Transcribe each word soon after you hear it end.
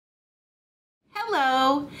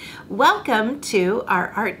Hello, welcome to our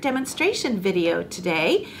art demonstration video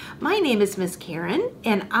today. My name is Miss Karen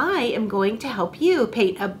and I am going to help you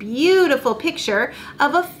paint a beautiful picture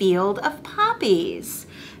of a field of poppies.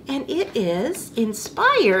 And it is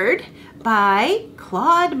inspired by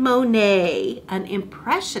Claude Monet, an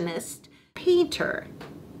impressionist painter.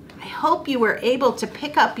 I hope you were able to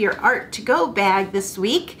pick up your art to go bag this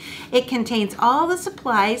week. It contains all the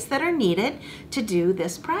supplies that are needed to do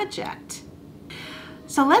this project.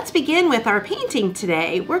 So let's begin with our painting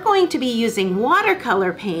today. We're going to be using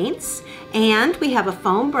watercolor paints, and we have a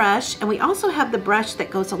foam brush, and we also have the brush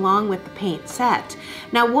that goes along with the paint set.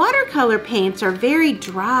 Now, watercolor paints are very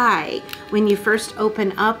dry when you first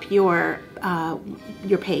open up your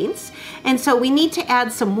paints, and so we need to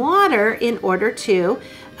add some water in order to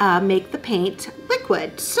make the paint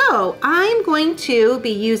liquid. So I'm going to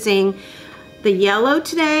be using the yellow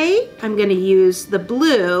today. I'm going to use the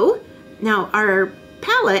blue. Now, our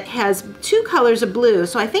palette has two colors of blue,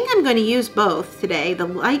 so I think I'm going to use both today, the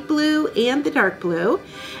light blue and the dark blue.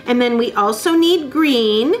 And then we also need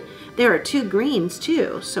green. There are two greens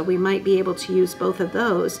too, so we might be able to use both of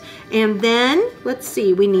those. And then, let's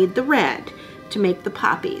see, we need the red to make the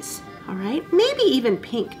poppies. All right, maybe even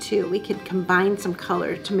pink too. We could combine some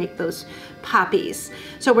color to make those poppies.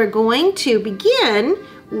 So we're going to begin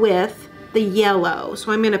with the yellow.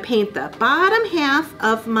 So I'm going to paint the bottom half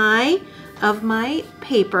of my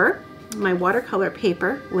paper, my watercolor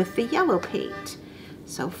paper, with the yellow paint.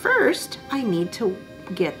 So first I need to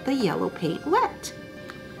get the yellow paint wet.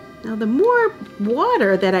 Now the more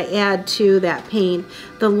water that I add to that paint,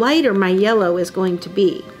 the lighter my yellow is going to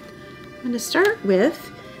be. I'm going to start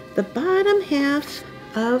with the bottom half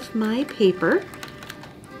of my paper,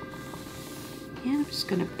 and I'm just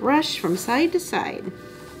going to brush from side to side.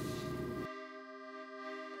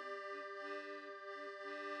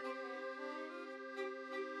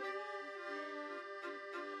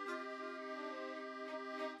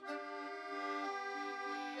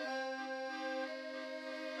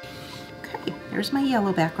 Okay, there's my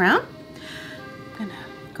yellow background. I'm going to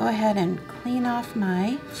go ahead and clean off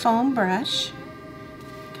my foam brush.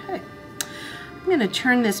 Okay, I'm going to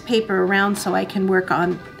turn this paper around so I can work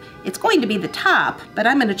on, it's going to be the top, but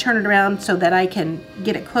I'm going to turn it around so that I can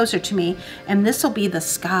get it closer to me, and this will be the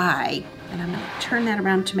sky, and I'm going to turn that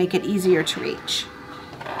around to make it easier to reach.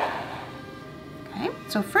 Okay,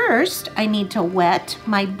 so first I need to wet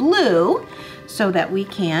my blue so that we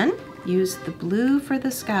can use the blue for the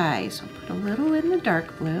sky. So put a little in the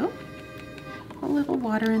dark blue, a little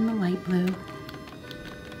water in the light blue.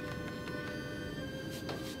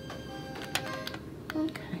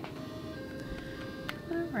 Okay.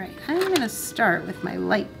 All right, I'm going to start with my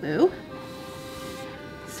light blue.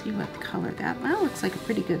 See what color that, well, looks like a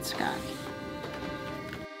pretty good sky.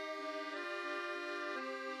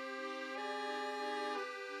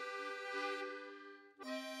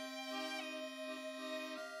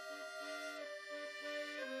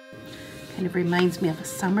 Kind of reminds me of a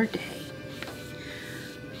summer day.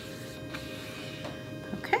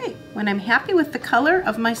 Okay, when I'm happy with the color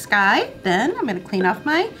of my sky, then I'm going to clean off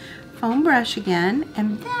my foam brush again,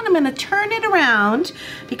 and then I'm going to turn it around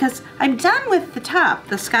because I'm done with the top,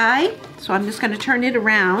 the sky, so I'm just going to turn it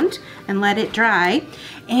around and let it dry,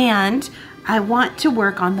 and I want to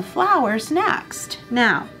work on the flowers next.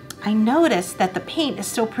 Now, I noticed that the paint is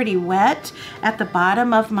still pretty wet at the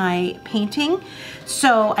bottom of my painting,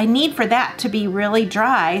 so I need for that to be really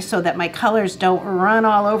dry so that my colors don't run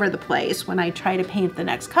all over the place when I try to paint the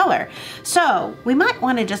next color. So we might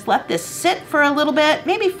want to just let this sit for a little bit,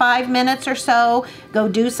 maybe 5 minutes or so, go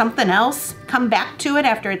do something else, come back to it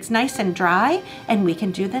after it's nice and dry, and we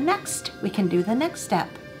can do the next step.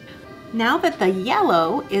 Now that the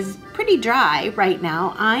yellow is pretty dry right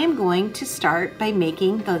now, I am going to start by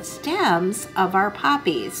making the stems of our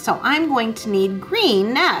poppies. So I'm going to need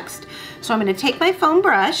green next. So I'm going to take my foam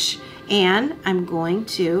brush and I'm going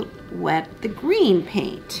to wet the green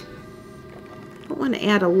paint. I don't want to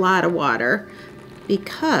add a lot of water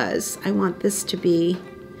because I want this to be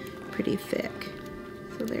pretty thick.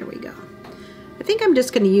 So there we go. I think I'm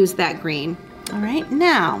just going to use that green. All right,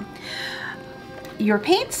 now, your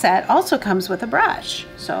paint set also comes with a brush.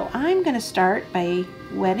 So I'm going to start by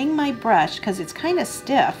wetting my brush because it's kind of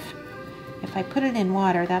stiff. If I put it in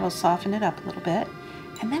water, that'll soften it up a little bit.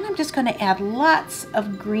 And then I'm just going to add lots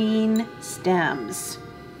of green stems.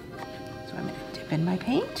 So I'm going to dip in my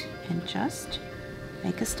paint and just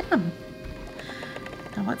make a stem.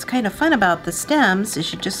 Now what's kind of fun about the stems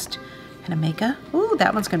is you just kind of make a, ooh,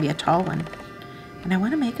 that one's going to be a tall one. And I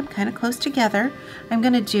want to make them kind of close together. I'm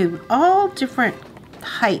going to do all different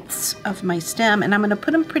heights of my stem, and I'm going to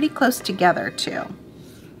put them pretty close together too.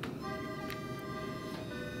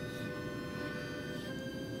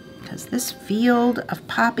 Because this field of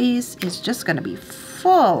poppies is just going to be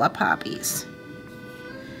full of poppies.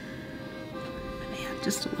 I'm going to add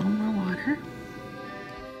just a little more water.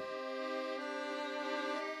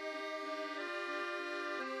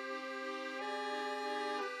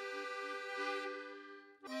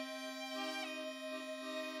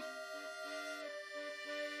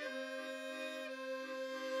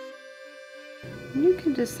 You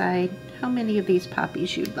can decide how many of these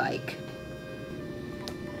poppies you'd like.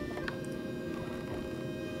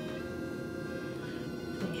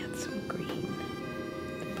 Add some green.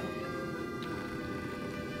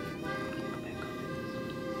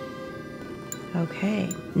 Okay,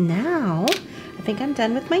 now I think I'm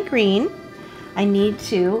done with my green. I need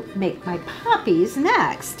to make my poppies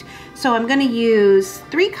next. So I'm going to use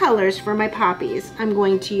 3 colors for my poppies. I'm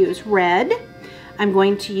going to use red, I'm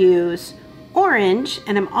going to use orange,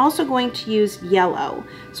 and I'm also going to use yellow.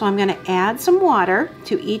 So I'm going to add some water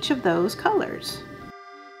to each of those colors.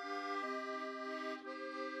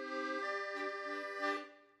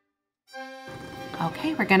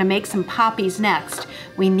 Okay, we're going to make some poppies next.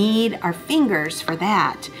 We need our fingers for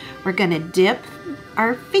that. We're going to dip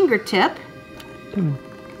our fingertip.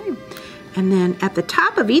 Okay. And then at the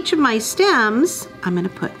top of each of my stems, I'm going to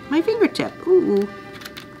put my fingertip. Ooh, here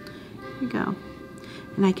we go.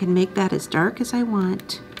 And I can make that as dark as I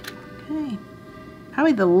want. Okay.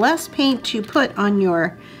 Probably the less paint you put on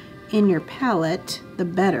in your palette, the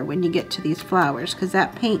better when you get to these flowers, because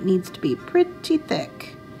that paint needs to be pretty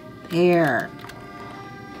thick. There.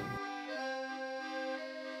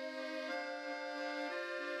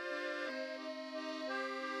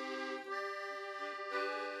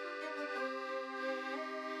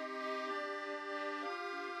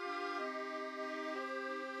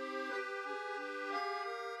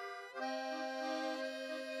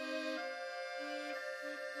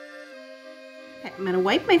 Okay, I'm going to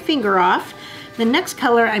wipe my finger off. The next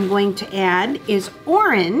color I'm going to add is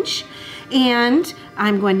orange, and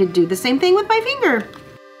I'm going to do the same thing with my finger.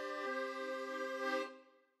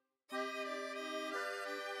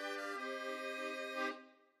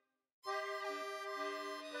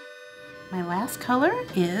 My last color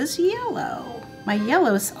is yellow. My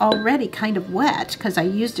yellow is already kind of wet because I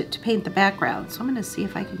used it to paint the background. So I'm going to see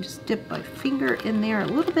if I can just dip my finger in there a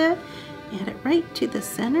little bit, add it right to the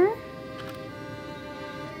center.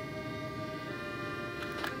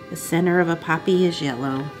 The center of a poppy is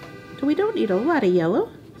yellow. So we don't need a lot of yellow,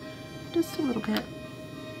 just a little bit.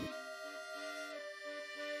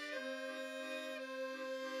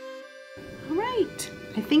 All right,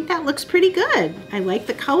 I think that looks pretty good. I like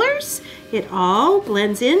the colors. It all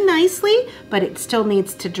blends in nicely, but it still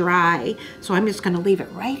needs to dry. So I'm just gonna leave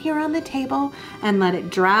it right here on the table and let it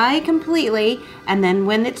dry completely. And then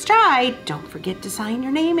when it's dry, don't forget to sign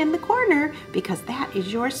your name in the corner, because that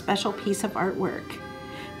is your special piece of artwork.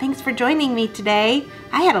 Thanks for joining me today.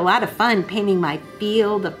 I had a lot of fun painting my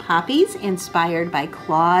field of poppies inspired by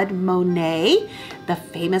Claude Monet, the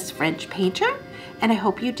famous French painter, and I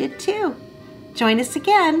hope you did too. Join us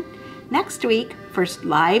again next week for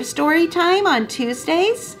live story time on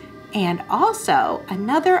Tuesdays, and also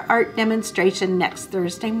another art demonstration next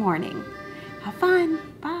Thursday morning. Have fun.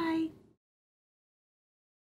 Bye.